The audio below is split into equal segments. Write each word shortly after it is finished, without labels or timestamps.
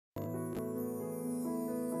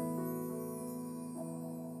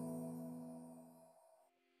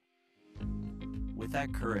With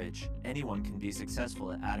that courage, anyone can be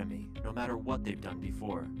successful at attaining, no matter what they've done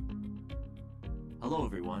before. Hello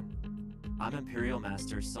everyone, I'm Imperial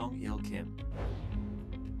Master Sun-il Kim.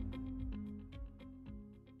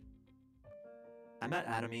 I met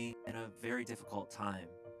attaining in a very difficult time,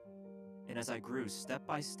 and as I grew step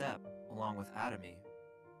by step along with attaining,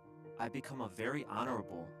 I've become a very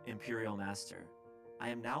honorable Imperial Master. I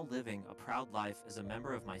am now living a proud life as a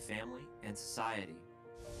member of my family and society.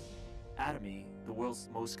 attaining, the world's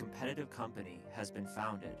most competitive company, has been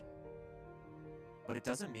founded. But it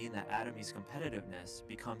doesn't mean that attainings's competitiveness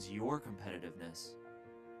becomes your competitiveness.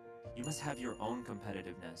 You must have your own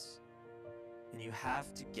competitiveness, and you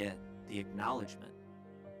have to get the acknowledgement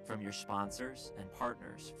from your sponsors and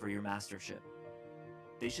partners for your mastership.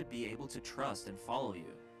 They should be able to trust and follow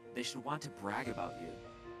you. They should want to brag about you.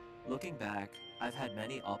 Looking back, I've had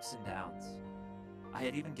many ups and downs. I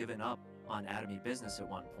had even given up on attaining business at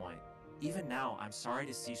one point. Even now, I'm sorry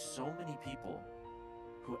to see so many people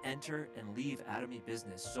who enter and leave attaining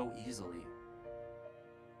business so easily.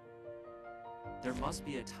 There must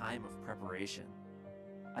be a time of preparation.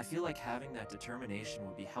 I feel like having that determination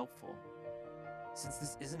would be helpful, since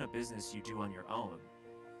this isn't a business you do on your own.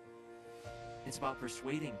 It's about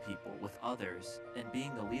persuading people with others and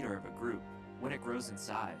being the leader of a group when it grows in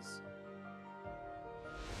size.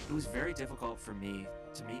 It was very difficult for me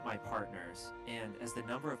to meet my partners, and as the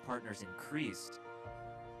number of partners increased,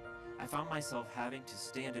 I found myself having to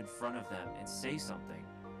stand in front of them and say something.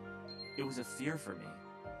 It was a fear for me.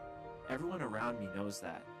 Everyone around me knows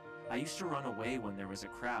that. I used to run away when there was a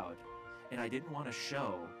crowd, and I didn't want to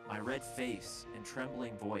show my red face and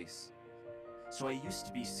trembling voice. So I used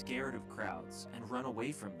to be scared of crowds and run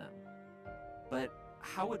away from them. But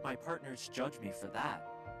how would my partners judge me for that?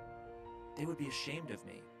 They would be ashamed of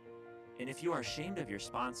me. And if you are ashamed of your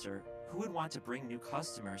sponsor, who would want to bring new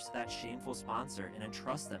customers to that shameful sponsor and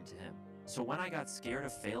entrust them to him? So when I got scared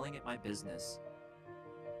of failing at my business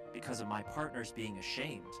because of my partners being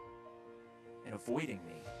ashamed and avoiding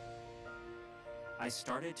me, I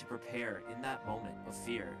started to prepare in that moment of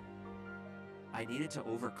fear. I needed to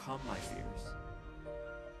overcome my fears.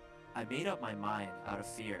 I made up my mind out of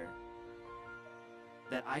fear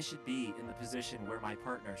that I should be in the position where my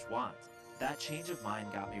partners want. That change of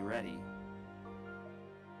mind got me ready.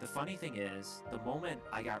 The funny thing is, the moment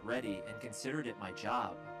I got ready and considered it my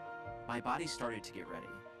job, my body started to get ready.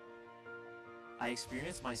 I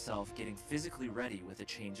experienced myself getting physically ready with a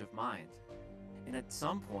change of mind. And at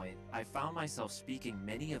some point, I found myself speaking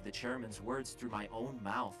many of the chairman's words through my own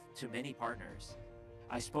mouth to many partners.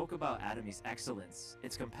 I spoke about attainings's excellence,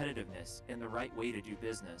 its competitiveness, and the right way to do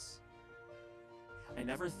business. I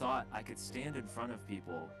never thought I could stand in front of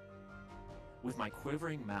people with my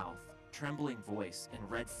quivering mouth, trembling voice,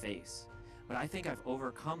 and red face, but I think I've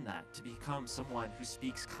overcome that to become someone who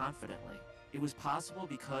speaks confidently. It was possible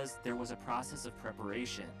because there was a process of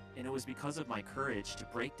preparation, and it was because of my courage to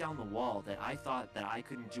break down the wall that I thought that I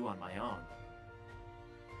couldn't do on my own.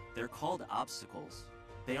 They're called obstacles.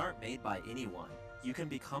 They aren't made by anyone. You can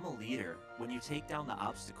become a leader when you take down the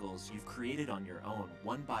obstacles you've created on your own,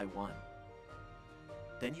 one by one.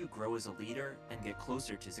 Then you grow as a leader and get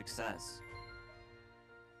closer to success.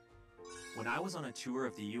 When I was on a tour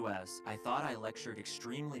of the US, I thought I lectured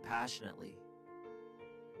extremely passionately.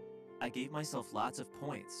 I gave myself lots of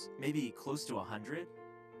points, maybe close to 100.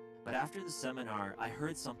 But after the seminar, I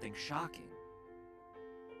heard something shocking.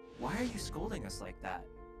 Why are you scolding us like that?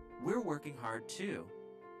 We're working hard too.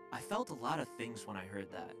 I felt a lot of things when I heard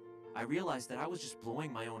that. I realized that I was just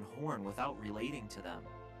blowing my own horn without relating to them.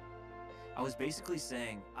 I was basically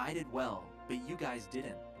saying, I did well, but you guys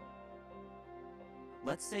didn't.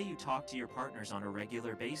 Let's say you talk to your partners on a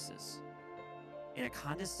regular basis, in a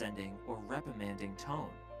condescending or reprimanding tone.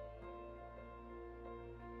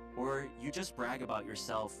 Or you just brag about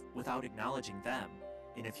yourself without acknowledging them.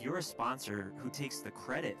 And if you're a sponsor who takes the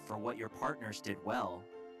credit for what your partners did well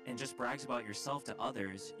and just brags about yourself to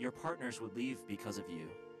others, your partners would leave because of you.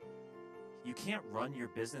 You can't run your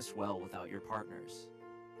business well without your partners.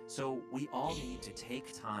 So we all need to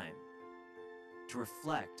take time to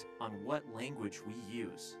reflect on what language we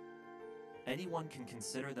use. Anyone can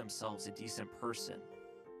consider themselves a decent person,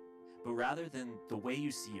 but rather than the way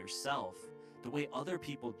you see yourself, the way other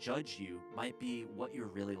people judge you might be what you're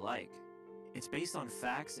really like. It's based on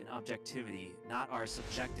facts and objectivity, not our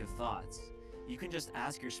subjective thoughts. You can just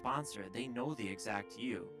ask your sponsor, they know the exact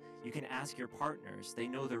you. You can ask your partners, they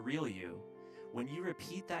know the real you. When you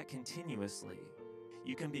repeat that continuously,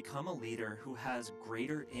 you can become a leader who has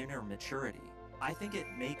greater inner maturity. I think it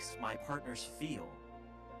makes my partners feel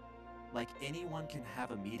like anyone can have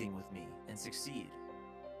a meeting with me and succeed.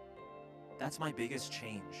 That's my biggest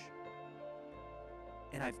change.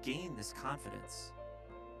 And I've gained this confidence.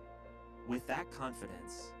 With that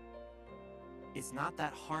confidence, it's not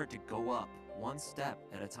that hard to go up one step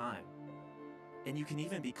at a time. And you can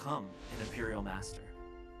even become an Imperial Master.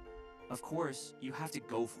 Of course, you have to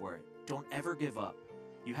go for it. Don't ever give up.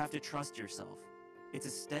 You have to trust yourself. It's a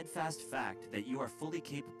steadfast fact that you are fully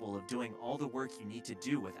capable of doing all the work you need to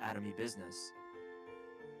do with Atomy Business.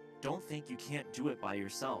 Don't think you can't do it by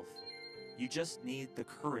yourself. You just need the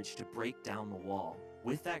courage to break down the wall.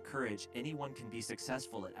 With that courage, anyone can be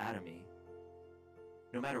successful at Atomy,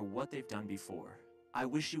 no matter what they've done before. I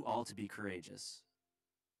wish you all to be courageous.